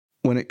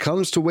When it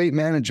comes to weight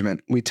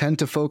management, we tend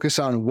to focus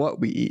on what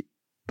we eat,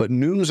 but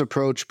Noom's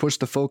approach puts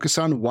the focus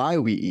on why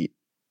we eat.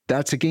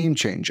 That's a game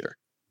changer.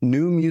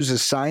 Noom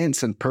uses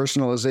science and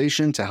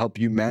personalization to help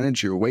you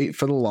manage your weight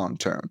for the long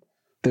term.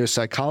 Their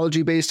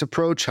psychology-based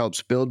approach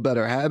helps build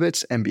better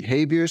habits and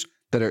behaviors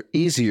that are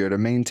easier to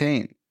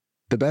maintain.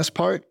 The best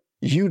part?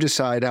 You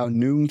decide how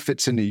Noom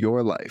fits into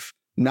your life,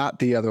 not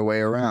the other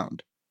way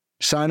around.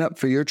 Sign up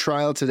for your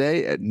trial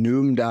today at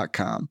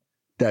Noom.com.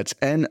 That's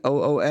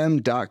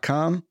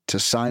Noom.com to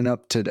sign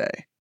up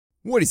today.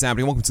 What is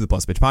happening? Welcome to the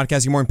Plus Pitch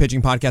Podcast, your morning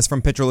pitching podcast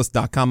from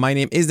PitcherList.com. My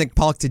name is Nick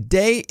Pollock.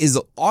 Today is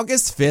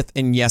August 5th,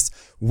 and yes,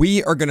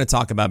 we are going to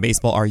talk about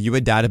baseball. Are you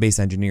a database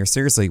engineer?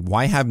 Seriously,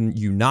 why haven't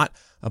you not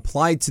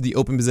applied to the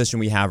open position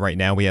we have right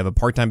now? We have a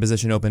part-time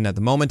position open at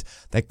the moment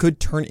that could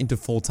turn into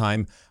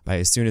full-time by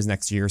as soon as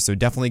next year, so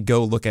definitely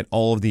go look at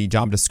all of the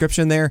job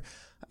description there.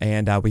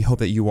 And we hope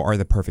that you are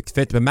the perfect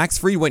fit. But Max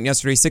Fried went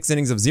yesterday, 6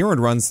 innings of 0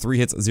 runs, 3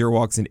 hits, 0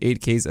 walks, and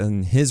 8 Ks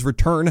in his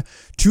return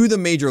to the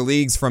major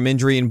leagues from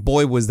injury. And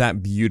boy, was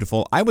that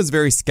beautiful. I was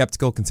very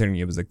skeptical considering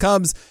he was a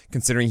Cubs,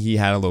 considering he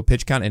had a low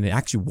pitch count, and it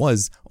actually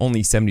was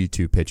only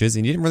 72 pitches.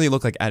 And he didn't really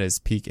look like at his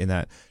peak in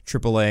that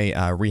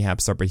AAA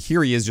rehab start. But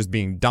here he is just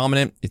being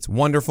dominant. It's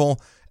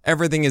wonderful.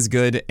 Everything is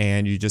good,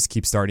 and you just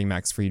keep starting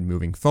Max Fried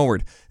moving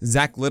forward.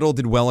 Zach Little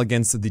did well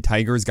against the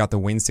Tigers, got the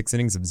win, 6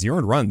 innings of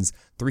 0 runs,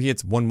 3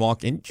 hits, 1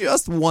 walk, and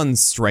just 1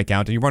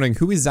 strikeout. And you're wondering,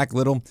 who is Zach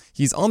Little?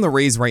 He's on the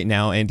Rays right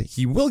now, and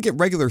he will get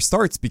regular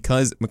starts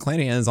because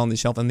McClanahan is on the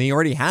shelf, and they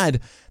already had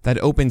that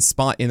open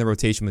spot in the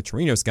rotation with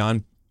Chirinos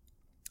gone.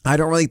 I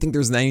don't really think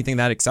there's anything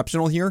that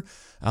exceptional here.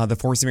 The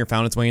four-seamer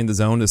found its way in the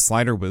zone. The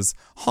slider was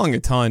hung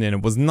a ton, and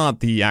it was not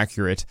the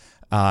accurate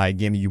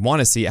game you want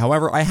to see.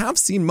 However, I have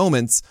seen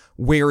moments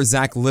where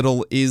Zach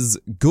Little is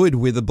good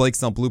with the Blake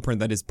Snell blueprint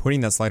that is putting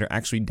that slider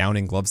actually down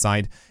in glove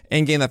side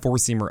and getting that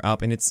four-seamer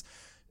up, and it's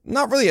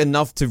not really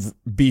enough to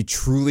be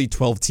truly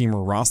 12-teamer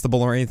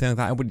rosterable or anything like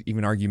that. I would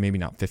even argue maybe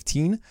not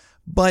 15,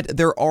 but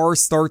there are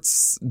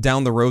starts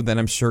down the road that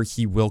I'm sure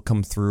he will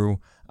come through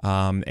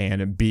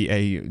and be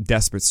a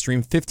desperate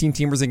stream.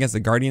 15-teamers against the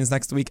Guardians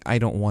next week. I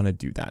don't want to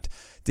do that.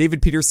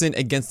 David Peterson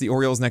against the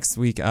Orioles next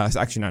week.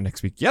 Actually, not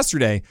next week.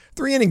 Yesterday,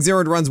 3 innings,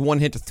 0 runs, 1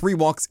 hit, 3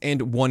 walks,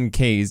 and 1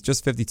 Ks.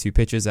 Just 52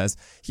 pitches, as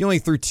he only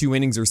threw 2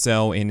 innings or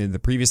so in the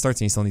previous starts,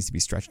 and he still needs to be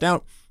stretched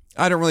out.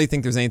 I don't really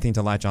think there's anything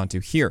to latch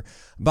onto here.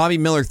 Bobby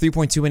Miller,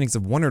 3.2 innings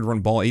of 1 run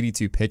ball,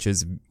 82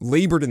 pitches.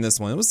 Labored in this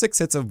one. It was 6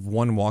 hits of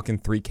 1 walk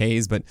and 3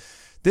 Ks, but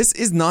this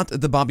is not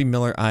the Bobby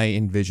Miller I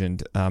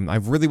envisioned. I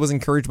really was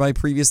encouraged by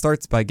previous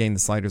starts by getting the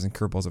sliders and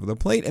curveballs over the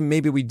plate, and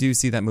maybe we do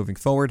see that moving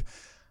forward.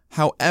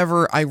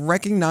 However, I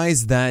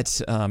recognize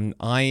that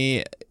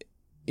I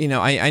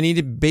need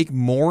to bake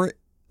more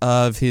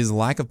of his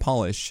lack of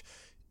polish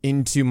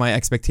into my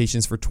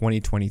expectations for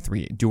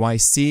 2023. Do I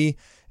see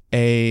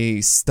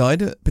a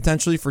stud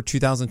potentially for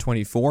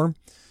 2024?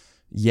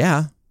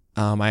 Yeah.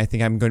 I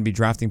think I'm going to be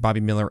drafting Bobby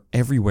Miller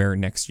everywhere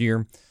next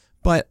year,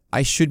 but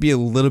I should be a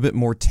little bit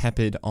more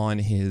tepid on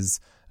his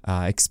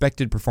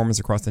expected performance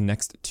across the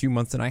next 2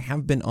 months than I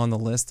have been on the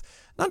list.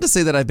 Not to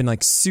say that I've been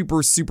like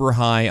super, super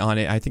high on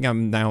it. I think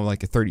I'm now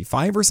like a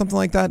 35 or something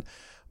like that,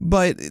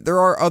 but there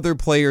are other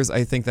players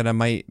I think that I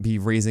might be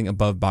raising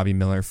above Bobby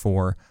Miller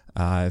for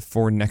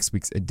next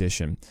week's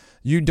edition.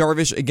 Yu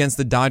Darvish against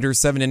the Dodgers,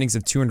 7 innings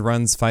of 2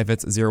 runs, 5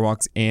 hits, 0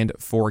 walks, and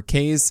 4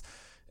 Ks.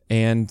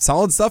 And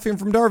solid stuff here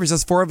from Darvish.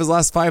 That's 4 of his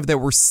last 5 that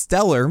were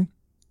stellar.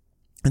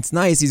 It's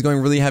nice. He's going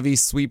really heavy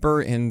sweeper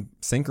and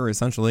sinker,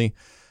 essentially.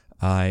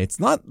 It's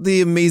not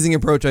the amazing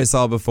approach I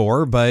saw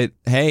before, but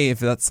hey, if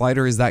that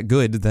slider is that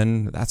good,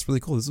 then that's really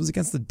cool. This was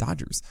against the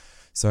Dodgers.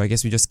 So I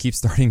guess we just keep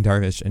starting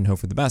Darvish and hope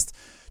for the best.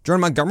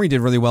 Jordan Montgomery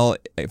did really well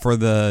for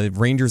the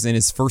Rangers in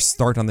his first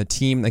start on the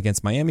team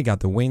against Miami.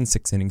 Got the win,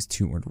 6 innings,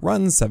 2 earned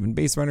runs, 7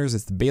 base runners.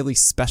 It's the Bailey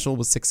special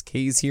with 6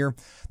 Ks here.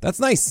 That's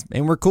nice,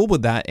 and we're cool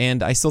with that.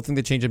 And I still think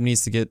the changeup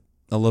needs to get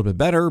a little bit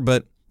better,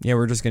 but yeah,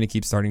 we're just going to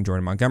keep starting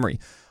Jordan Montgomery.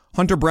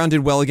 Hunter Brown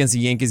did well against the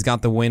Yankees,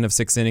 got the win of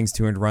 6 innings,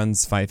 2 earned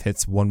runs, 5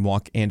 hits, 1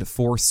 walk, and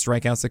 4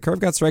 strikeouts. The curve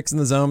got strikes in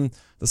the zone.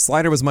 The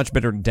slider was much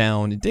better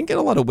down. It didn't get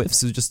a lot of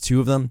whiffs, it was just 2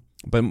 of them,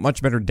 but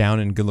much better down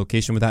in good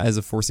location with that as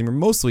a four-seamer.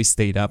 Mostly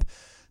stayed up.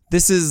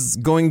 This is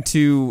going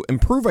to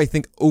improve, I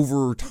think,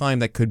 over time.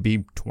 That could be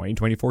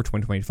 2024,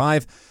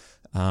 2025.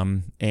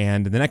 And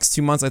in the next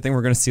 2 months, I think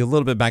we're going to see a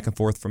little bit back and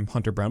forth from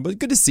Hunter Brown. But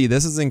good to see.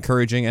 This is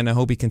encouraging, and I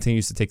hope he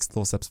continues to take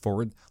little steps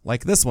forward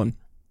like this one.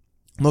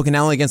 Logan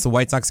Allen against the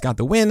White Sox got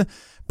the win,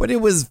 but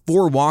it was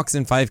 4 walks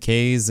and 5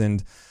 Ks,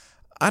 and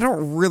I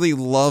don't really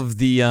love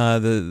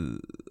the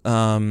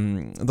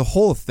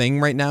whole thing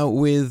right now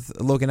with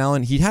Logan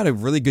Allen. He had a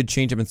really good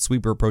changeup and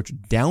sweeper approach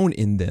down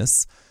in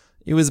this.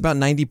 It was about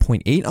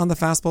 90.8 on the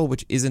fastball,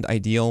 which isn't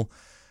ideal.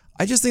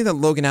 I just think that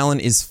Logan Allen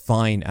is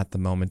fine at the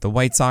moment. The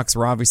White Sox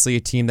were obviously a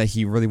team that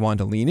he really wanted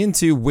to lean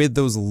into with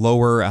those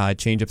lower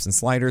changeups and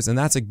sliders, and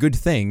that's a good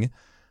thing.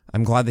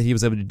 I'm glad that he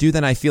was able to do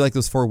that. I feel like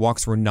those 4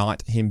 walks were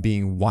not him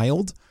being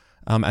wild,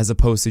 as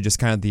opposed to just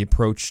kind of the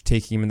approach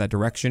taking him in that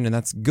direction, and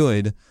that's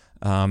good.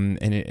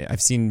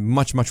 I've seen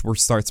much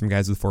worse starts from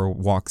guys with 4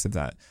 walks, if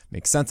that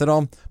makes sense at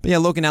all. But yeah,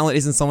 Logan Allen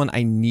isn't someone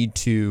I need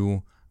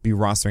to be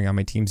rostering on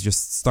my teams.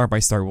 Just start by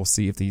start, we'll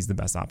see if he's the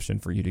best option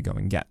for you to go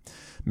and get.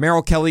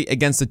 Merrill Kelly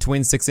against the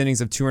Twins, 6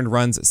 innings of 2 earned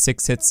runs,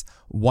 6 hits,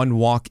 1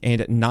 walk,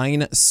 and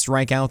 9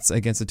 strikeouts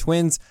against the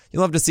Twins.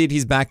 You'll love to see it.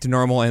 He's back to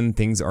normal, and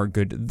things are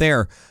good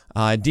there.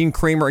 Dean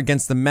Kramer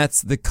against the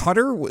Mets. The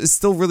cutter was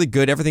still really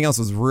good. Everything else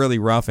was really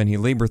rough, and he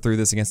labored through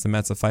this against the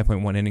Mets of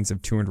 5.1 innings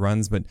of 2 earned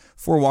runs, but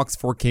 4 walks,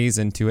 4 Ks,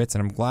 and 2 hits,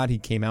 and I'm glad he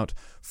came out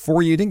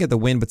for you. Didn't get the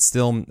win, but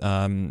still,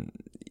 I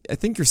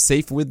think you're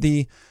safe with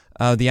the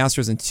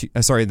Astros and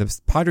the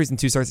Padres in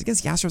 2 starts.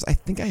 Against the Astros, I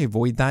think I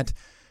avoid that,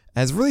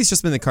 as really it's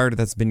just been the card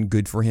that's been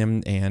good for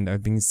him, and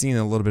I've been seeing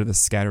a little bit of a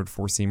scattered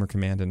 4-seamer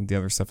command, and the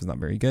other stuff is not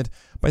very good.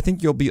 But I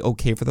think you'll be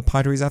okay for the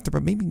Padres after,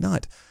 but maybe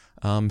not.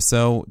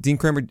 So Dean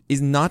Kramer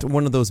is not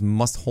one of those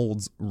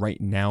must-holds right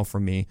now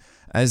for me,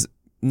 as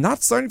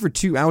not starting for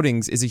 2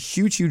 outings is a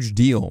huge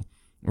deal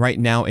right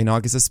now in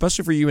August,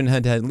 especially for you in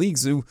head-to-head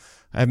leagues who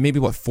have maybe,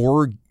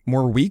 4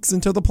 more weeks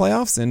until the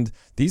playoffs, and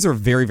these are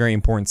very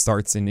important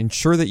starts, and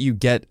ensure that you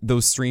get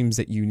those streams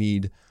that you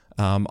need.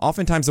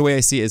 Oftentimes the way I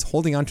see it is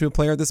holding on to a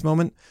player at this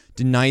moment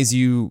denies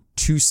you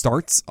 2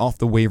 starts off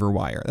the waiver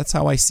wire. That's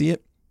how I see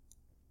it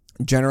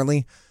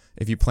generally,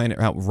 if you plan it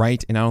out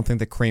right, and I don't think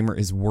that Kramer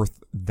is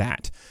worth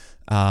that.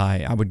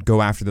 I would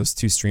go after those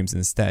 2 streams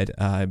instead.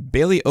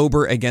 Bailey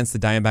Ober against the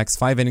Diamondbacks,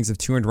 5 innings of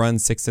 2 earned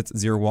runs, 6 hits,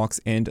 0 walks,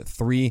 and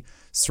 3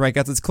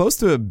 strikeouts. It's close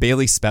to a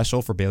Bailey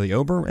special for Bailey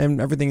Ober,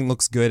 and everything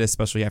looks good,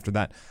 especially after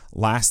that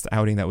last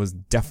outing. That was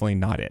definitely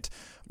not it.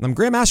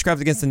 Graham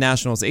Ashcraft against the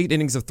Nationals, 8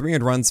 innings of 3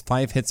 earned runs,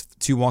 5 hits,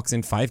 2 walks,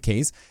 and 5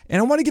 Ks.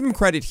 And I want to give him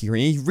credit here.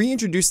 He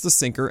reintroduced the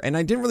sinker, and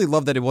I didn't really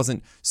love that it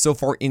wasn't so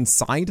far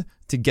inside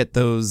to get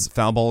those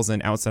foul balls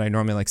and outside I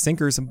normally like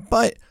sinkers,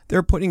 but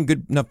they're putting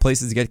good enough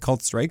places to get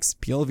called strikes.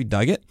 PLV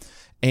dug it.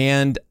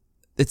 And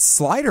its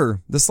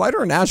slider, the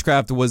slider in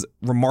Ashcraft was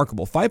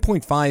remarkable.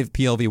 5.5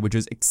 PLV, which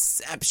is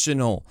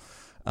exceptional.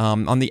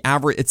 On the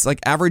average, it's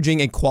like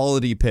averaging a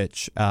quality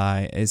pitch,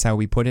 is how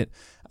we put it.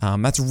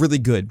 That's really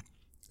good.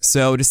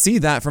 So to see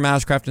that from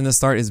Ashcraft in the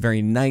start is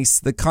very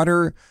nice. The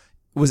cutter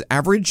was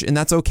average, and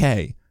that's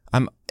okay.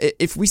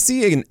 If we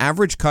see an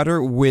average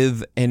cutter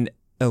with an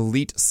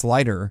elite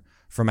slider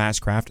from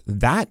Ashcraft,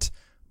 that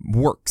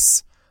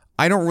works.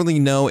 I don't really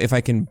know if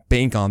I can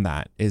bank on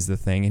that, is the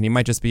thing. And he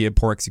might just be a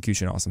poor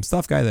execution, awesome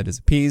stuff guy that is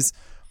a P's.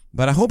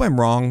 But I hope I'm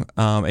wrong.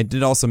 It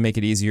did also make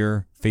it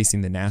easier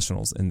facing the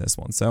Nationals in this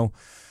one. So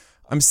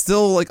I'm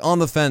still on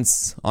the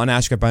fence on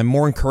Ashcraft, but I'm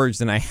more encouraged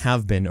than I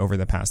have been over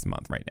the past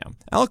month right now.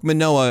 Alek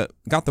Manoah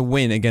got the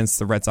win against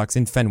the Red Sox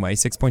in Fenway,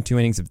 6.2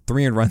 innings of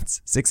 3 earned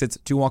runs, 6 hits,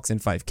 2 walks,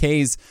 and 5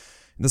 Ks.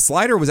 The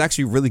slider was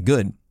actually really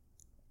good,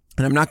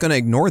 and I'm not going to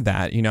ignore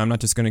that. I'm not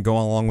just going to go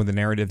along with the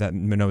narrative that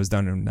Manoah's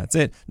done and that's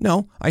it.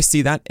 No, I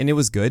see that, and it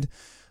was good,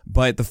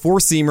 but the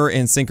 4-seamer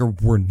and sinker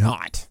were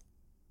not.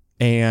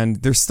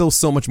 And there's still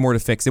so much more to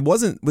fix. It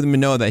wasn't with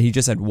Manoah that he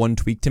just had 1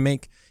 tweak to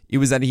make. It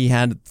was that he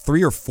had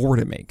 3 or 4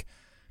 to make.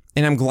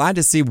 And I'm glad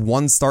to see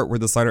 1 start where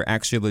the slider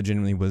actually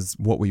legitimately was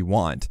what we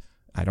want.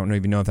 I don't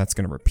even know if that's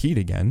going to repeat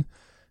again.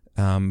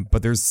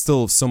 But there's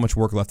still so much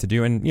work left to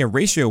do. And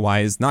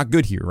ratio-wise, not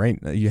good here, right?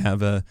 You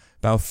have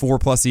about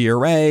 4+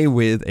 ERA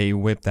with a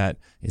whip that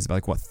is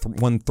about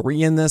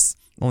 1.3 in this.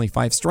 Only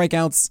 5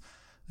 strikeouts.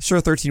 Sure,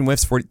 13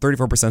 whiffs, 34%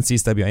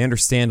 CSW. I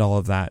understand all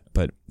of that,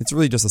 but it's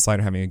really just a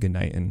slider having a good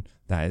night, and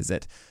that is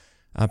it.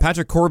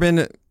 Patrick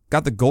Corbin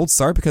got the gold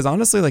start because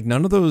honestly,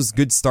 none of those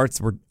good starts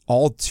were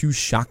all too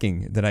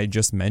shocking that I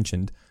just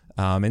mentioned.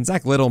 And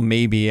Zach Little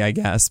maybe, I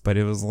guess, but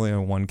it was only a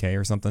 1K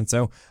or something.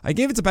 So I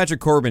gave it to Patrick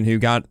Corbin, who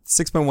got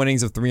 6.1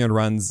 innings of 3 earned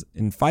runs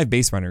and 5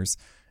 base runners.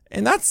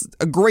 And that's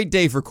a great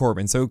day for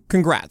Corbin. So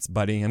congrats,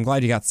 buddy. I'm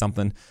glad you got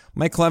something.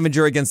 Mike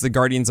Clevenger against the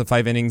Guardians of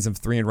 5 innings of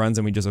 3 earned runs,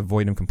 and we just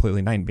avoid him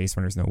completely. 9 base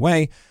runners, no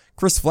way.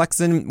 Chris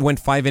Flexen went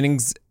 5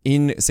 innings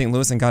in St.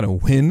 Louis and got a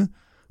win,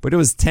 but it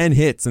was 10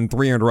 hits and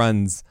 3 earned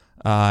runs.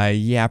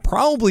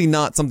 Probably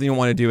not something you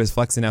want to do as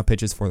Flexen now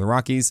pitches for the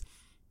Rockies.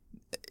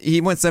 He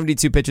went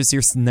 72 pitches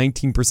here,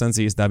 19%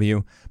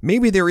 CSW.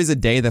 Maybe there is a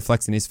day that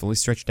Flexen is fully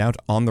stretched out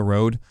on the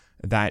road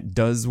that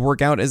does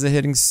work out as a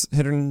hitting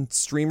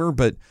streamer,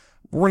 but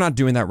we're not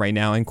doing that right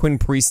now. And Quinn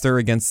Priester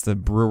against the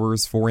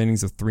Brewers, 4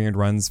 innings of 3 earned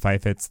runs,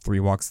 5 hits, 3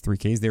 walks, 3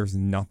 Ks. There's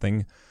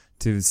nothing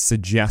to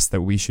suggest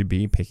that we should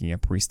be picking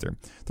up Priester.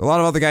 There are a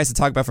lot of other guys to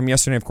talk about from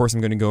yesterday. Of course,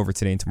 I'm going to go over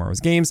today and tomorrow's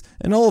games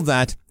and all of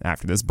that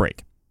after this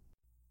break.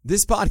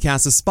 This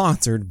podcast is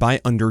sponsored by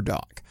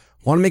Underdog.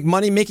 Want to make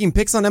money making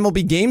picks on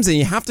MLB games? And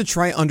you have to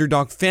try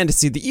Underdog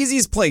Fantasy, the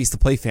easiest place to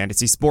play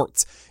fantasy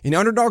sports. In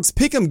Underdog's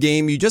Pick'em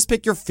game, you just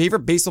pick your favorite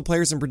baseball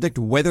players and predict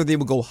whether they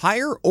will go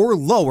higher or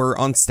lower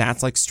on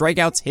stats like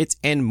strikeouts, hits,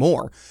 and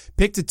more.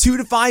 Pick to 2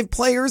 to 5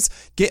 players,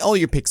 get all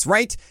your picks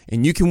right,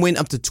 and you can win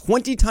up to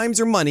 20 times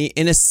your money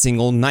in a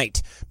single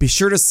night. Be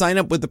sure to sign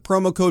up with the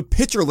promo code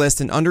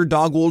PitcherList, and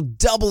Underdog will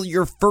double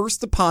your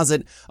first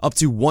deposit up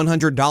to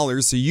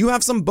 $100, so you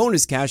have some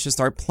bonus cash to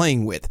start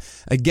playing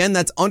with. Again,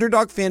 that's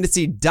Underdog Fantasy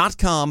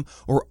underdogfantasy.com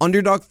or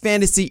Underdog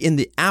Fantasy in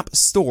the App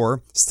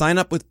Store. Sign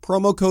up with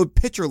promo code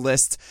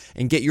PitcherList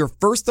and get your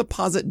first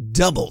deposit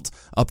doubled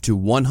up to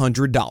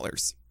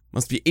 $100.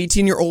 Must be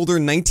 18 or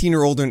older, 19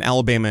 or older in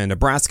Alabama and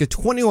Nebraska,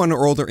 21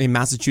 or older in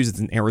Massachusetts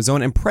and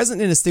Arizona, and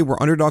present in a state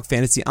where Underdog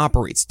Fantasy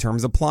operates.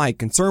 Terms apply.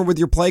 Concerned with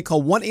your play?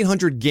 Call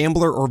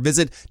 1-800-GAMBLER or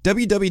visit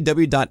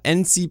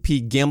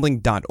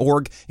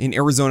www.ncpgambling.org. In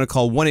Arizona,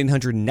 call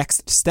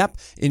 1-800-NEXT-STEP.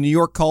 In New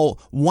York, call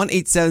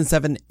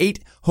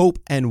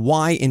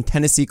 1-877-8-HOPE-NY. In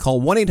Tennessee,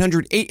 call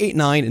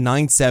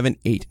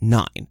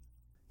 1-800-889-9789.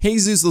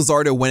 Jesus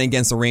Luzardo went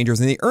against the Rangers,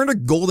 and they earned a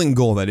golden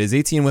goal. That is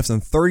 18 whiffs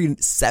and 37%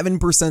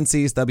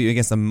 CSW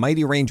against the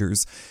mighty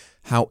Rangers.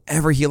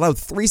 However, he allowed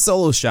 3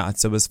 solo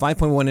shots. So it was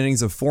 5.1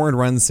 innings of 4 earned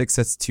runs, 6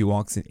 hits, 2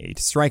 walks, and 8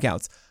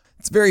 strikeouts.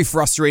 It's very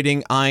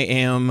frustrating.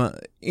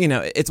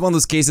 It's one of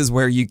those cases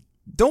where you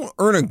don't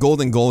earn a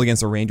golden goal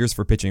against the Rangers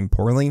for pitching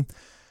poorly.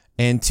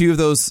 And 2 of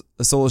those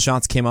solo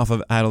shots came off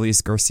of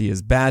Adolis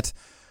Garcia's bat.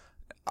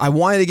 I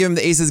wanted to give him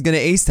the ace is going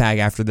to ace tag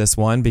after this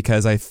one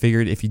because I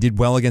figured if he did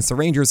well against the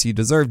Rangers, he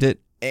deserved it.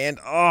 And,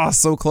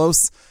 so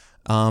close.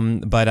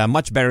 But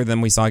much better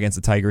than we saw against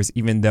the Tigers,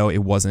 even though it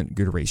wasn't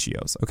good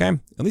ratios. Okay?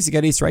 At least he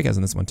got 8 strikeouts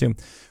in this one, too.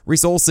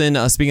 Reese Olson,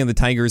 speaking of the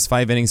Tigers,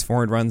 5 innings,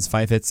 4 earned runs,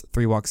 5 hits,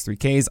 3 walks, 3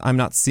 Ks. I'm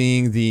not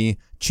seeing the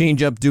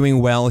changeup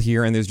doing well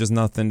here, and there's just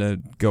nothing to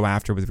go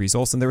after with Reese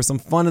Olson. There was some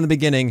fun in the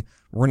beginning.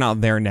 We're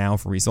not there now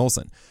for Reese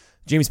Olson.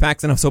 James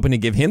Paxton, I was hoping to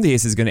give him the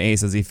ace is going to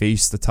ace as he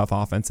faced the tough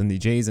offense in the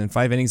Jays in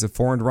 5 innings of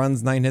 4 earned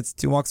runs, 9 hits,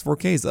 2 walks, 4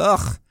 Ks.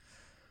 Ugh.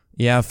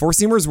 Yeah,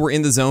 4-seamers were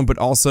in the zone, but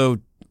also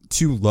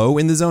too low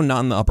in the zone,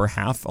 not in the upper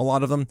half, a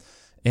lot of them.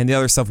 And the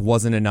other stuff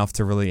wasn't enough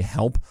to really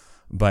help.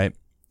 But,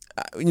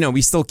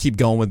 we still keep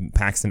going with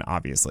Paxton,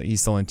 obviously. He's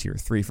still in tier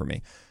 3 for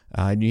me.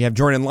 You have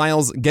Jordan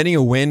Lyles getting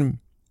a win.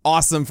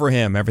 Awesome for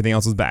him. Everything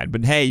else was bad.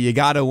 But hey, you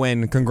gotta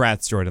win.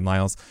 Congrats, Jordan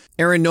Lyles.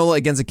 Aaron Nola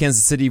against the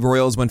Kansas City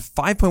Royals went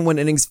 5.1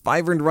 innings,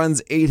 5 earned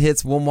runs, 8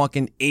 hits, 1 walk,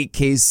 and 8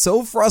 Ks.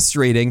 So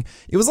frustrating.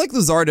 It was like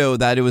Luzardo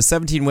that it was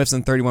 17 whiffs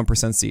and 31%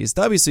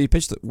 CSW, so he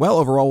pitched well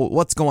overall.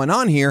 What's going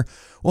on here?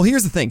 Well,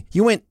 here's the thing.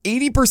 He went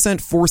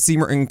 80%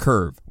 4-seamer and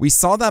curve. We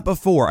saw that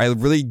before. I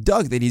really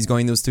dug that he's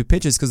going those 2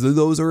 pitches because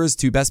those are his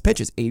 2 best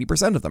pitches,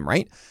 80% of them,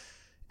 right?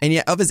 And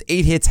yet of his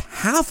 8 hits,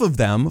 half of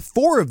them,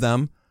 4 of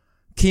them,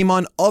 came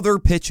on other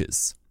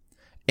pitches.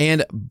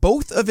 And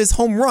both of his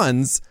home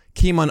runs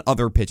came on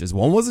other pitches.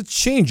 One was a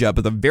changeup,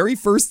 but the very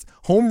first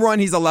home run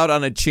he's allowed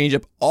on a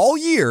changeup all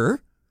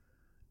year.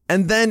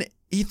 And then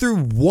he threw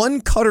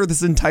 1 cutter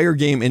this entire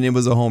game, and it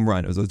was a home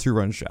run. It was a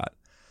 2-run shot.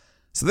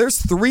 So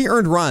there's 3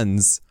 earned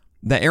runs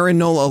that Aaron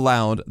Nola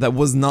allowed that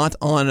was not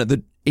on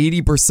the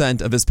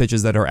 80% of his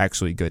pitches that are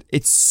actually good.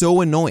 It's so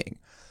annoying.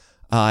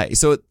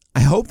 So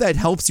I hope that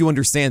helps you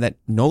understand that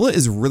Nola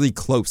is really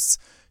close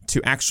to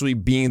actually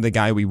being the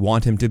guy we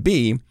want him to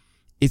be.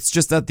 It's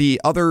just that the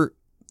other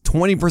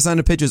 20%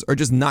 of pitches are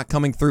just not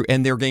coming through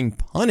and they're getting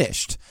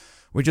punished,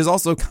 which is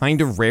also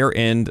kind of rare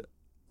and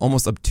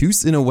almost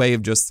obtuse in a way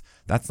of just,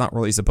 that's not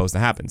really supposed to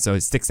happen. So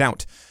it sticks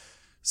out.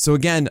 So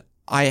again,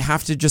 I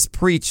have to just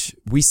preach,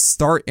 we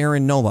start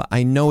Aaron Nola.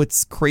 I know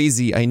it's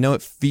crazy. I know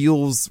it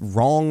feels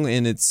wrong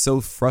and it's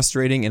so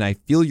frustrating and I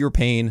feel your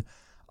pain.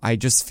 I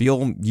just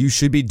feel you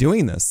should be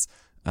doing this.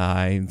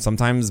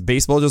 Sometimes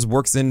baseball just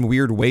works in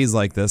weird ways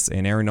like this,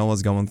 and Aaron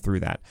Nola's going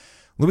through that.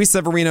 Luis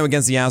Severino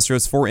against the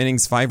Astros, 4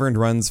 innings, 5 earned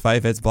runs,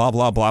 5 hits, blah,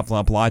 blah, blah,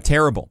 blah, blah.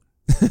 Terrible.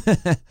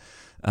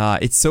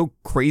 It's so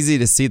crazy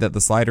to see that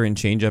the slider and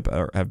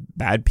changeup have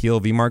bad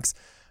PLV marks.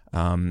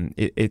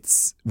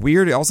 It's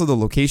weird. Also, the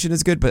location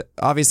is good, but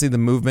obviously the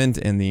movement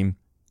and the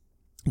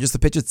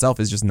pitch itself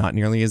is just not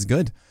nearly as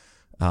good.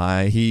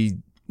 He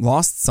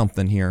lost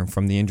something here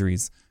from the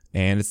injuries,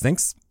 and it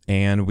stinks.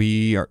 And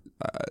we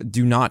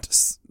do not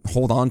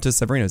hold on to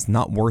Severino. It's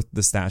not worth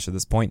the stash at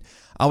this point.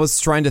 I was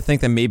trying to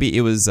think that maybe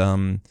it was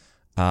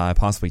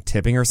possibly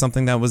tipping or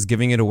something that was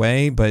giving it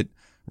away. But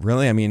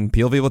really, I mean,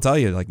 PLV will tell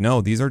you, like,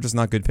 no, these are just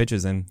not good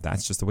pitches. And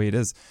that's just the way it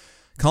is.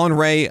 Colin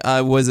Ray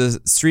was a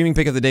streaming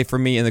pick of the day for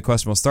me in the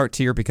questionable start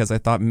tier because I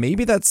thought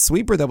maybe that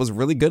sweeper that was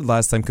really good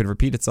last time could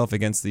repeat itself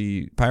against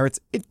the Pirates.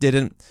 It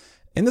didn't.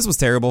 And this was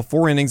terrible.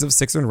 4 innings of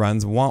 6 earned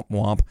runs. Womp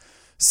womp.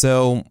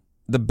 So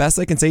the best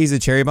I can say he's a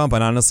cherry bomb,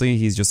 but honestly,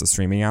 he's just a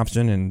streaming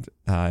option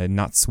and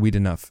not sweet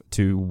enough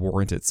to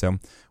warrant it. So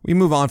we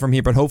move on from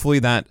here, but hopefully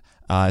that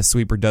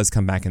sweeper does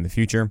come back in the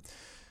future.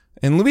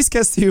 And Luis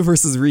Castillo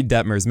versus Reed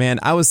Detmers, man,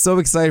 I was so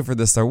excited for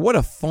this start. What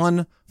a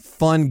fun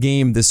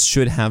game this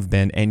should have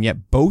been, and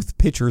yet both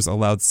pitchers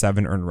allowed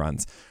 7 earned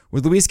runs.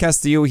 With Luis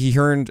Castillo, he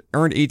earned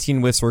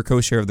 18 whiffs for a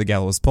co-share of the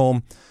Gallows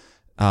pole.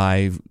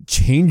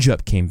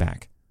 Changeup came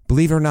back.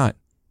 Believe it or not,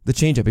 the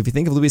changeup. If you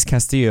think of Luis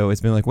Castillo, it's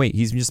been like, wait,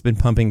 he's just been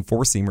pumping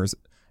 4-seamers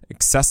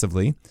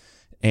excessively.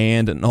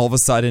 And all of a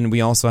sudden,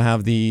 we also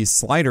have the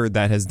slider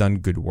that has done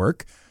good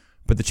work.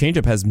 But the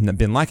changeup has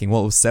been lacking.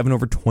 Well, it was 7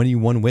 over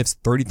 21 whiffs,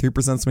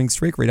 33% swing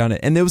strike rate on it.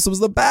 And this was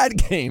the bad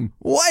game.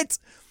 What?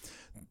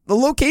 The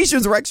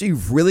locations were actually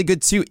really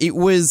good, too. It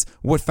was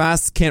what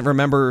Fast Can't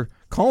Remember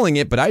calling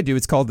it, but I do.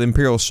 It's called the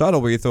Imperial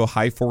Shuttle, where you throw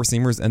high four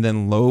seamers and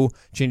then low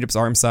changeups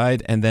arm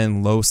side and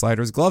then low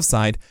sliders glove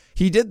side.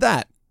 He did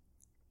that.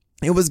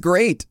 It was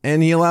great,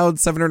 and he allowed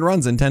 700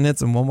 runs and 10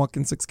 hits and 1 walk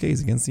and 6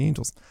 Ks against the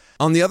Angels.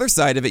 On the other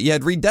side of it, you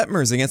had Reed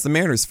Detmers against the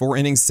Mariners, 4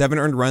 innings, 7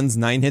 earned runs,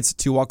 9 hits,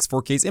 2 walks,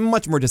 4 Ks, and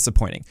much more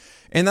disappointing.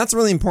 And that's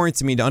really important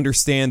to me to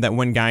understand that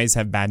when guys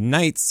have bad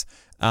nights,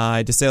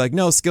 to say like,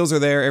 no, skills are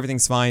there,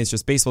 everything's fine, it's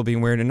just baseball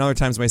being weird. And other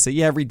times when I say,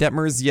 yeah, Reed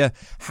Detmers, you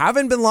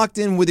haven't been locked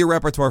in with your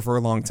repertoire for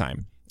a long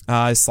time.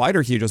 His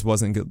slider here just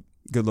wasn't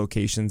good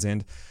locations,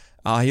 and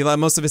he allowed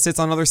most of his hits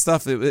on other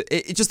stuff.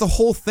 It just, the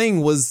whole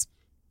thing was,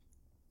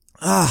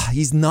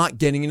 he's not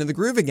getting into the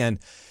groove again.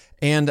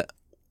 And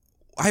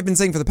I've been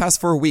saying for the past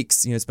 4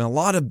 weeks, it's been a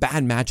lot of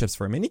bad matchups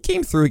for him. And he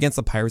came through against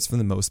the Pirates for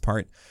the most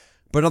part.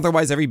 But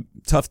otherwise, every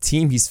tough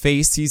team he's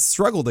faced, he's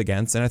struggled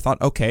against. And I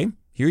thought, okay,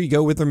 here you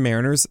go with the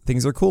Mariners.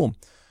 Things are cool.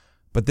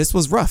 But this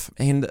was rough.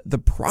 And the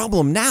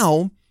problem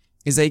now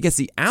is that he gets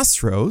the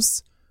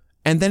Astros,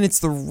 and then it's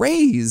the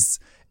Rays.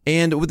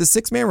 And with the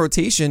 6-man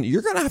rotation,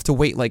 you're going to have to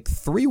wait like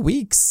 3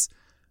 weeks.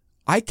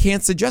 I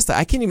can't suggest that.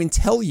 I can't even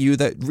tell you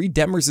that Reed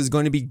Detmers is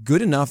going to be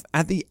good enough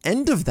at the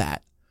end of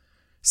that.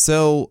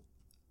 So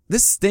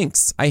this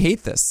stinks. I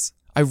hate this.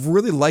 I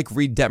really like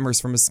Reed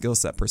Detmers from a skill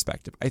set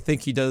perspective. I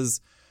think he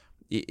does.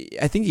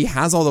 I think he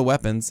has all the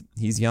weapons.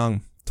 He's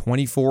young,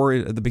 24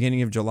 at the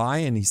beginning of July,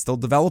 and he's still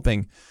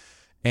developing.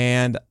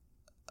 And,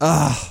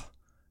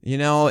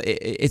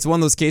 it's one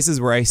of those cases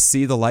where I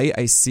see the light.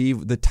 I see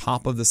the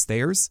top of the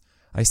stairs.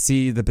 I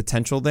see the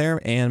potential there,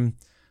 and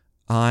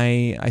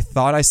I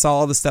thought I saw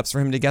all the steps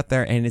for him to get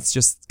there, and it's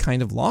just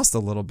kind of lost a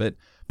little bit.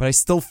 But I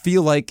still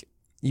feel like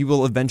you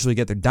will eventually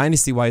get there.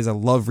 Dynasty-wise, I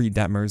love Reed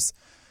Detmers.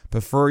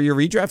 But for your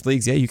redraft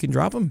leagues, yeah, you can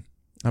drop him.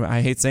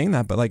 I hate saying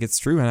that, but it's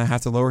true, and I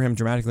have to lower him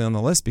dramatically on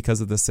the list because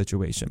of this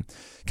situation.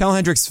 Kyle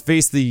Hendricks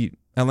faced the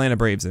Atlanta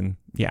Braves, and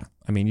yeah,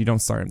 you don't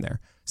start him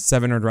there.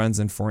 7 earned runs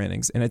in 4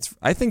 innings. And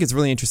I think it's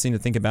really interesting to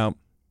think about,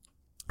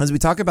 as we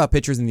talk about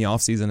pitchers in the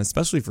offseason,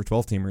 especially for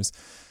 12-teamers,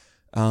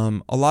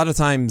 a lot of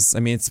times,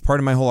 it's part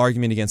of my whole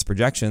argument against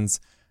projections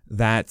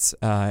that,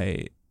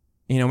 when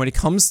it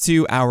comes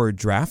to our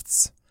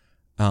drafts,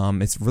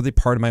 it's really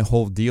part of my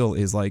whole deal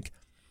is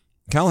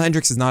Kyle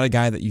Hendricks is not a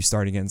guy that you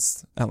start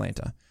against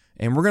Atlanta.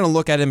 And we're going to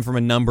look at him from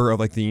a number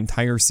of the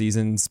entire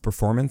season's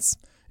performance.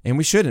 And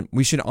we shouldn't.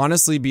 We should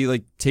honestly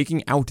be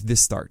taking out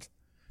this start,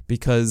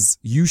 because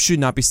you should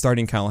not be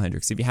starting Kyle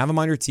Hendricks. If you have him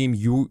on your team,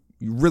 you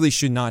really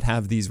should not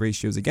have these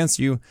ratios against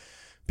you,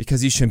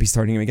 because you shouldn't be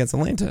starting him against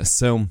Atlanta.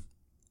 So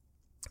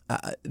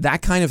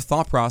that kind of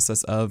thought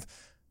process of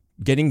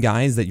getting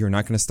guys that you're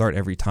not going to start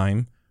every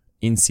time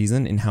in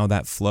season and how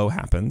that flow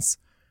happens.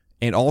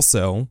 And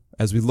also,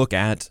 as we look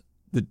at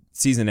the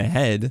season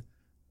ahead,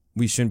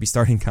 we shouldn't be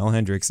starting Kyle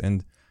Hendricks,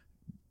 and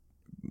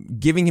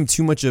giving him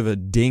too much of a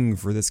ding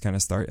for this kind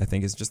of start, I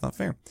think, is just not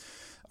fair.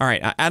 All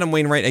right, Adam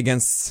Wainwright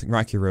against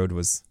Rocky Road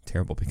was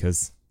terrible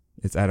because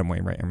it's Adam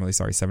Wainwright. I'm really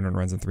sorry. 700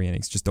 runs in 3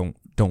 innings. Just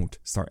don't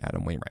start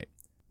Adam Wainwright.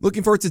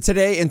 Looking forward to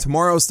today and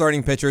tomorrow's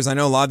starting pitchers. I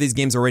know a lot of these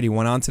games already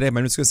went on today, but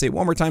I'm just going to say it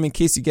one more time in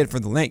case you get it for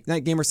the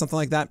night game or something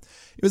like that.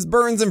 It was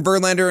Burns and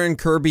Verlander and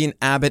Kirby and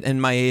Abbott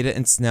and Maeda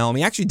and Snell. And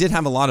we actually did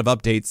have a lot of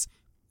updates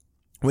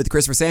with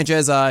Christopher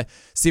Sanchez,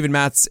 Steven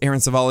Matz,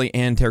 Aaron Savali,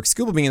 and Tarek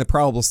Skubal being in the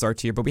probable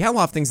start here. But we have a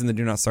lot of things in the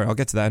do not start. I'll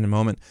get to that in a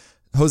moment.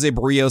 Jose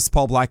Barrios,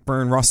 Paul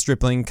Blackburn, Ross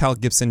Stripling, Kyle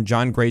Gibson,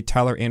 John Gray,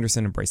 Tyler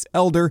Anderson, and Bryce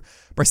Elder.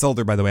 Bryce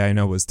Elder, by the way, I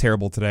know was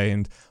terrible today,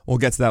 and we'll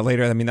get to that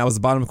later. That was the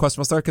bottom of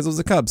questionable start because it was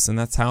the Cubs, and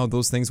that's how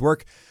those things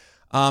work.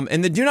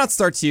 And the do not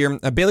starts here,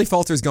 Bailey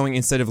Falter's going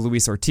instead of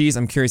Luis Ortiz.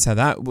 I'm curious how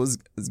that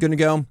is going to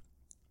go.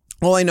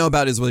 All I know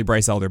about is really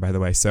Bryce Elder, by the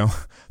way, so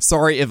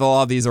sorry if a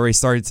lot of these already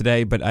started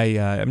today, but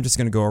I'm just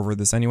going to go over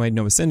this anyway.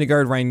 Noah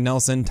Syndergaard, Ryan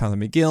Nelson, Tyler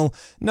McGill,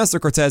 Nestor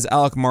Cortez,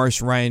 Alec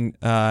Marsh, Ryan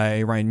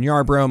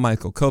Yarbrough,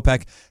 Michael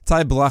Kopech,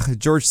 Ty Blach,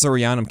 George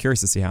Soriano. I'm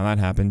curious to see how that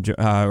happened,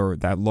 or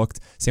that looked.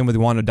 Same with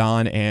Juan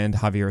Odon and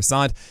Javier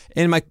Assad.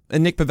 And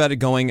Nick Pivetta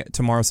going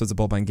tomorrow, so it's a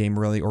bullpen game,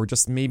 really, or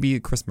just maybe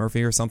Chris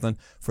Murphy or something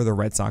for the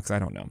Red Sox. I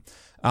don't know.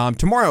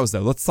 Tomorrow's,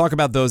 though, let's talk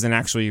about those and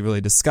actually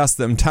really discuss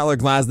them. Tyler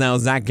Glasnow,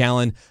 Zach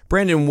Gallen,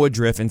 Brandon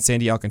Woodruff, and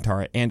Sandy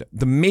Alcantara. And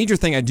the major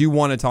thing I do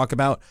want to talk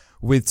about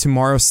with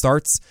tomorrow's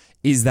starts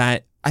is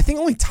that I think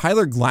only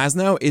Tyler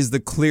Glasnow is the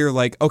clear,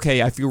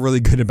 okay, I feel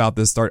really good about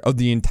this start of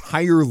the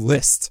entire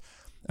list.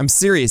 I'm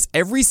serious.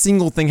 Every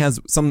single thing has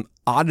some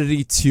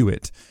oddity to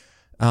it.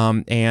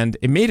 And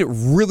it made it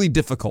really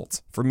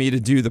difficult for me to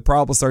do the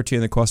probable start tier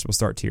and the questionable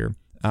start tier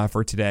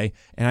for today.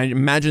 And I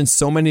imagine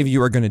so many of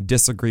you are going to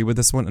disagree with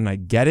this one, and I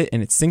get it.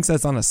 And it stinks that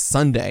it's on a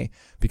Sunday,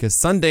 because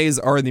Sundays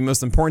are the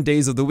most important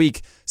days of the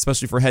week,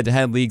 especially for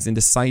head-to-head leagues and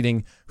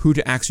deciding who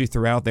to actually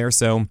throw out there.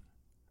 So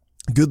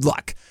good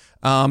luck.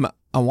 I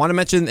want to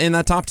mention in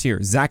that top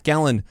tier, Zach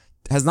Gallen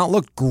has not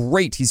looked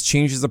great. He's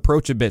changed his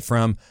approach a bit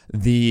from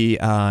the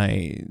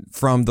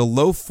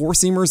low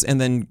four-seamers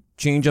and then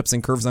change-ups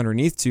and curves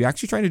underneath to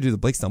actually trying to do the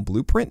Blake Snell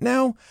blueprint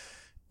now.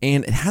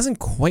 And it hasn't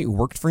quite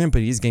worked for him,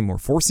 but he's getting more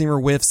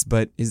four-seamer whiffs.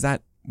 But is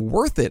that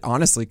worth it,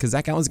 honestly, because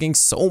Zach Allen was getting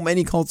so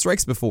many called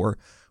strikes before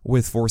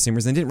with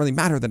four-seamers, and it didn't really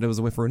matter that it was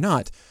a whiff or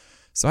not.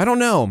 So I don't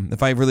know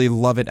if I really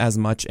love it as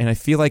much, and I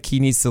feel like he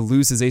needs to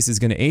lose his ace is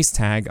going to ace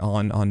tag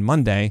on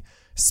Monday,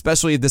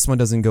 especially if this one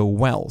doesn't go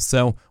well.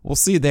 So we'll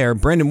see there.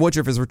 Brandon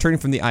Woodruff is returning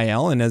from the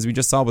IL, and as we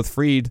just saw with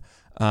Fried,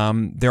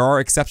 there are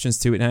exceptions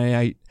to it, and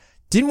I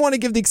didn't want to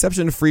give the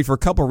exception to Fried for a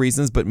couple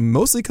reasons, but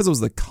mostly because it was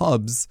the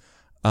Cubs,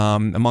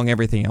 among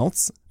everything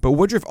else. But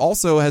Woodruff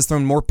also has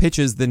thrown more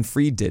pitches than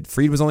Fried did.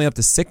 Fried was only up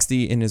to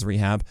 60 in his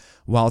rehab,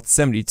 while it's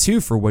 72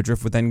 for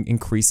Woodruff, which then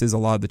increases a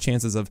lot of the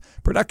chances of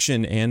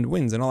production and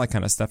wins and all that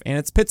kind of stuff. And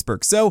it's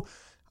Pittsburgh. So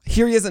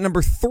here he is at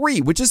number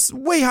 3, which is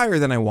way higher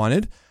than I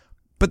wanted,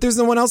 but there's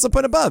no one else to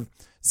put above.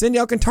 Sandy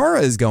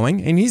Alcantara is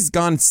going, and he's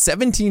gone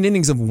 17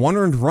 innings of one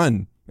earned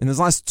run in his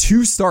last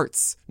 2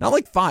 starts. Not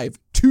like 5,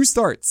 2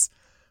 starts.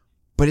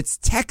 But it's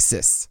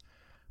Texas.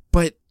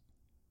 But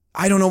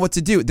I don't know what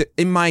to do.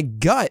 In my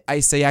gut, I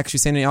say actually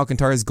Sandy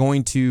Alcantara is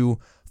going to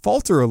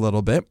falter a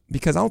little bit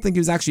because I don't think he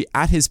was actually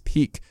at his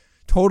peak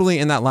totally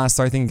in that last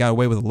start. I think he got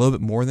away with a little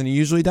bit more than he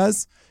usually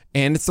does.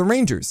 And it's the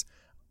Rangers.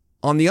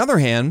 On the other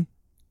hand,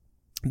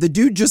 the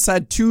dude just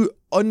had 2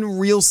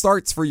 unreal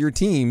starts for your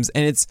teams,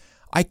 and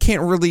I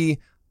can't really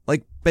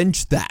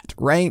bench that,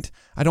 right?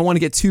 I don't want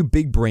to get too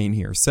big brain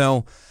here.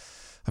 So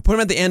I put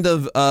him at the end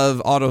of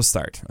auto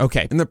start.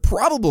 Okay. In the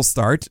probable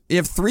start, you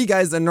have 3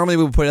 guys that normally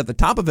we would put at the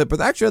top of it, but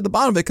they're actually at the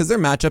bottom of it because they're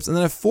matchups, and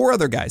then I have 4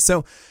 other guys.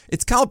 So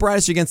it's Kyle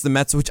Bradish against the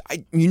Mets, which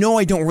I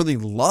don't really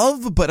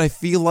love, but I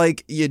feel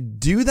like you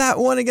do that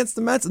one against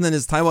the Mets, and then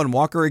it's Taijuan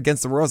Walker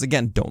against the Royals.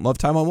 Again, don't love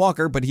Taijuan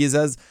Walker, but he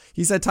said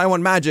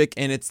Taijuan Magic,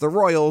 and it's the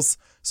Royals,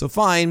 so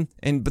fine.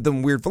 But the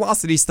weird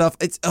velocity stuff,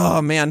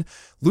 oh man.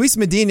 Luis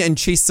Medina and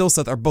Chase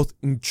Silseth are both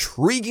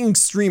intriguing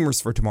streamers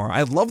for tomorrow.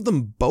 I love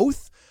them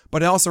both,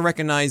 but I also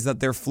recognize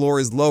that their floor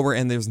is lower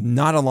and there's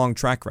not a long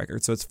track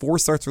record. So it's 4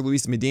 starts for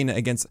Luis Medina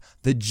against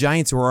the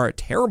Giants, who are a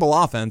terrible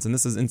offense, and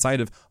this is inside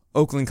of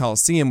Oakland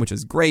Coliseum, which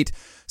is great.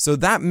 So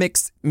that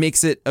makes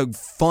it a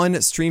fun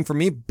stream for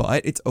me,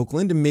 but it's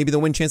Oakland, and maybe the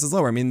win chance is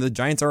lower. I mean, the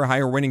Giants are a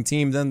higher winning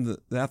team than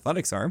the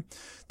Athletics are.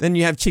 Then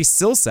you have Chase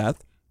Silseth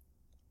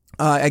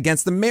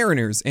against the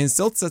Mariners, and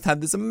Silseth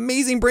had this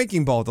amazing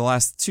breaking ball the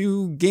last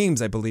 2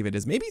 games, I believe it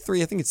is. Maybe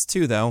 3, I think it's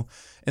 2 though.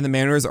 And the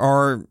Mariners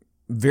are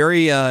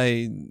very,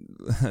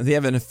 they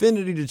have an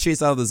affinity to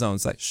chase out of the zone,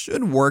 so that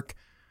should work,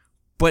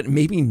 but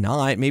maybe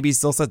not. Maybe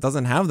Silseth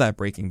doesn't have that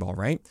breaking ball,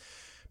 right?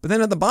 But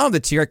then at the bottom of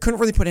the tier, I couldn't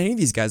really put any of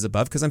these guys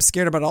above because I'm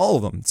scared about all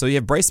of them. So you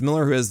have Bryce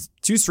Miller, who has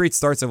 2 straight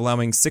starts of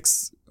allowing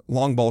 6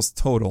 long balls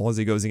total as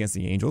he goes against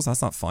the Angels.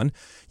 That's not fun.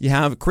 You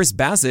have Chris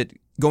Bassett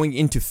going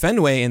into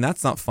Fenway, and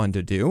that's not fun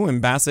to do.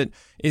 And Bassett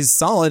is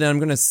solid, and I'm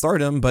going to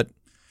start him, but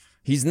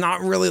he's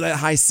not really that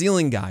high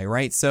ceiling guy,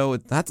 right? So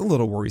that's a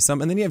little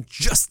worrisome. And then you have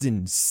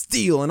Justin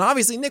Steele. And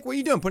obviously, Nick, what are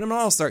you doing? Put him on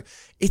all-star.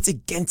 It's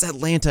against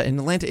Atlanta, and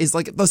Atlanta is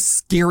like the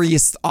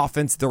scariest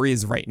offense there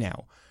is right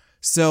now.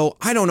 So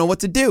I don't know what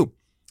to do.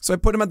 So I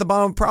put him at the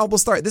bottom, probable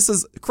start. This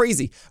is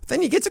crazy.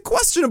 Then you get to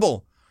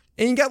questionable,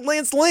 and you got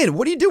Lance Lynn.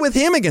 What do you do with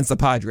him against the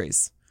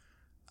Padres?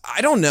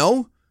 I don't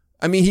know.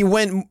 I mean, he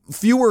went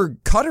fewer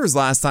cutters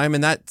last time,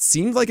 and that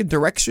seemed like a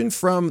direction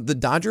from the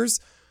Dodgers.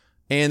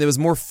 And there was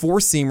more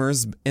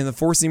 4-seamers, and the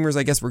 4-seamers,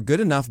 I guess, were good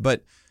enough.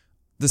 But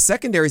the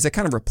secondaries that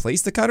kind of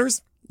replaced the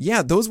cutters,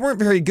 yeah, those weren't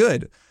very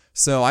good.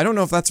 So I don't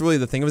know if that's really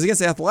the thing. It was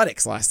against the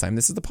Athletics last time.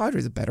 This is the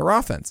Padres, a better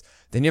offense.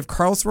 Then you have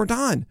Carlos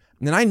Rodon.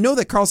 And I know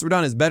that Carlos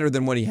Rodon is better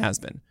than what he has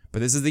been. But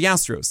this is the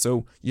Astros,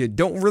 so you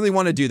don't really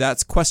want to do that.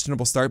 It's a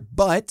questionable start,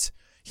 but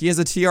he has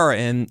a tiara,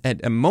 and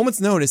at a moment's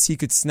notice, he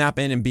could snap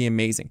in and be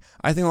amazing.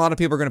 I think a lot of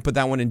people are going to put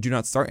that one in do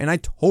not start, and I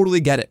totally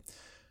get it.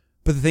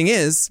 But the thing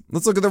is,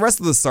 let's look at the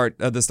rest of the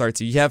starts.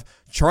 You have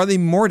Charlie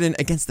Morton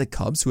against the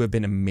Cubs, who have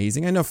been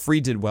amazing. I know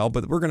Fried did well,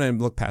 but we're going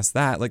to look past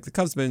that. Like, the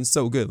Cubs have been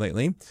so good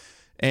lately.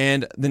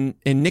 And then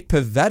Nick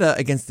Pivetta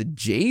against the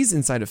Jays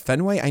inside of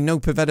Fenway. I know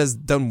Pivetta's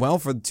done well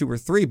for 2 or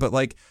 3,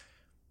 but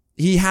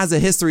he has a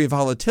history of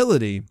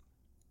volatility.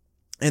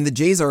 And the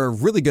Jays are a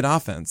really good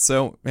offense.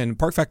 So, and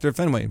park factor of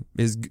Fenway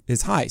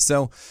is high.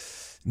 So,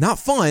 not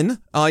fun.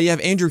 You have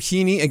Andrew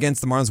Heaney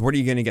against the Marlins. What are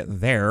you going to get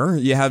there?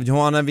 You have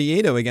Juan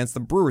Oviedo against the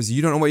Brewers.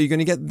 You don't know what you're going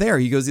to get there.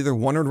 He goes either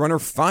 1 run or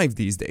 5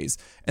 these days.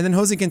 And then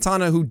Jose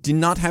Quintana, who did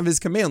not have his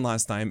command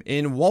last time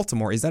in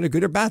Baltimore. Is that a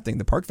good or bad thing?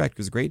 The park factor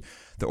is great.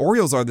 The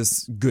Orioles are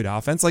this good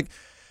offense.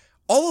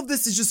 All of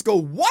this is just go,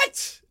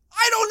 what?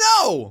 I don't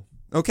know.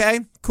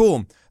 Okay,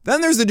 cool.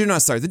 Then there's the do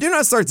not start. The do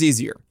not start's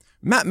easier.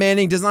 Matt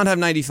Manning does not have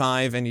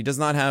 95, and he does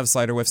not have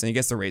slider whiffs, and he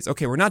gets the Rays.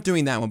 Okay, we're not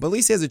doing that one, but at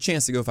least he has a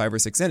chance to go 5 or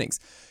 6 innings.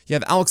 You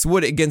have Alex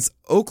Wood against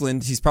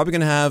Oakland. He's probably going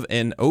to have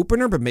an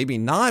opener, but maybe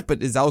not.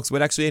 But is Alex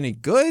Wood actually any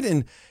good?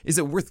 And is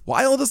it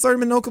worthwhile to start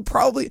him in Oakland?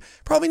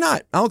 Probably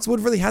not. Alex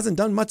Wood really hasn't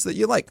done much that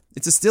you like.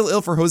 It's a still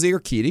ill for Jose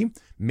Urquidy.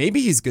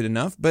 Maybe he's good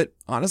enough, but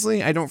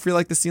honestly, I don't feel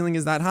like the ceiling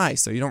is that high,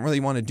 so you don't really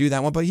want to do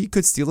that one, but he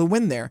could steal a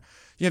win there.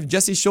 You have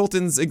Jesse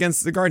Schultens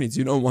against the Guardians.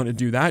 You don't want to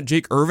do that.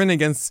 Jake Irvin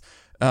against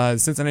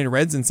Cincinnati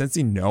Reds and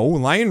Cincy, no.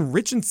 Lyon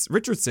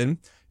Richardson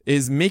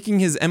is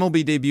making his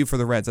MLB debut for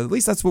the Reds. At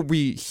least that's what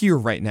we hear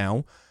right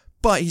now.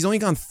 but he's only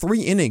gone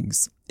 3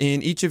 innings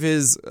in each of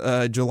his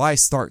July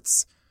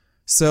starts.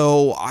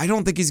 So I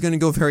don't think he's going to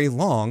go very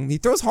long. He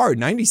throws hard,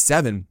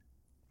 97.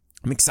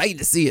 I'm excited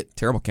to see it.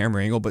 Terrible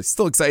camera angle, but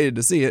still excited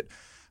to see it.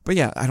 But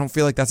yeah, I don't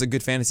feel like that's a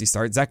good fantasy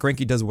start. Zach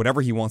Greinke does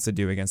whatever he wants to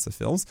do against the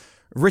Phils.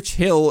 Rich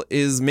Hill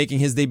is making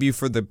his debut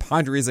for the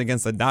Padres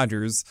against the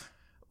Dodgers.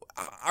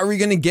 Are we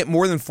going to get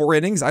more than 4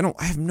 innings? I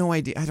have no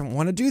idea. I don't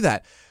want to do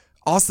that.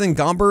 Austin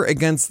Gomber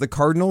against the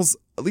Cardinals,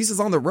 at least is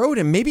on the road,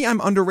 and maybe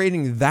I'm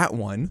underrating that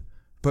one.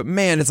 But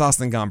man, it's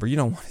Austin Gomber. You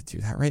don't want to do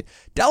that, right?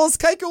 Dallas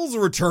Keuchel's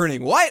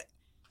returning. What?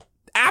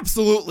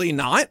 Absolutely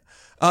not.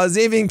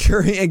 Xavier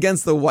Curry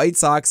against the White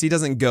Sox. He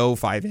doesn't go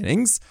 5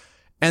 innings.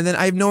 And then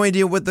I have no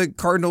idea what the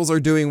Cardinals are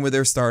doing with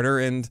their starter,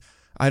 and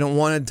I don't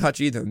want to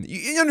touch either.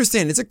 You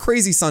understand, it's a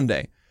crazy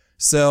Sunday.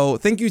 So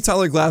thank you,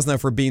 Tyler Glasnow,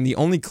 for being the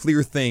only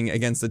clear thing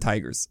against the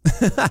Tigers.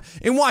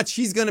 And watch,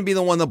 he's going to be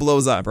the one that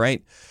blows up,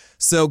 right?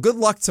 So good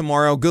luck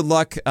tomorrow. Good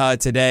luck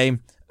today.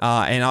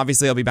 And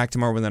obviously, I'll be back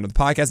tomorrow with another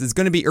podcast. It's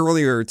going to be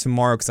earlier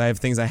tomorrow because I have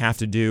things I have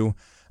to do.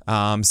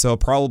 So I'll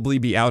probably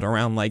be out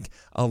around like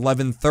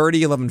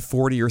 11:30,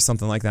 11:40 or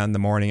something like that in the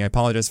morning. I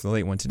apologize for the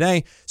late one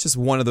today. It's just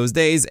one of those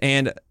days.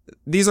 And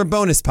these are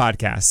bonus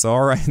podcasts. So,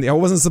 all right, I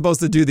wasn't supposed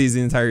to do these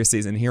the entire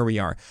season. Here we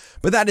are.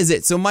 But that is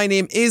it. So my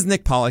name is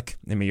Nick Pollock.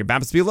 And may your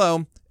BABIPs be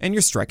low and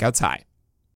your strikeouts high.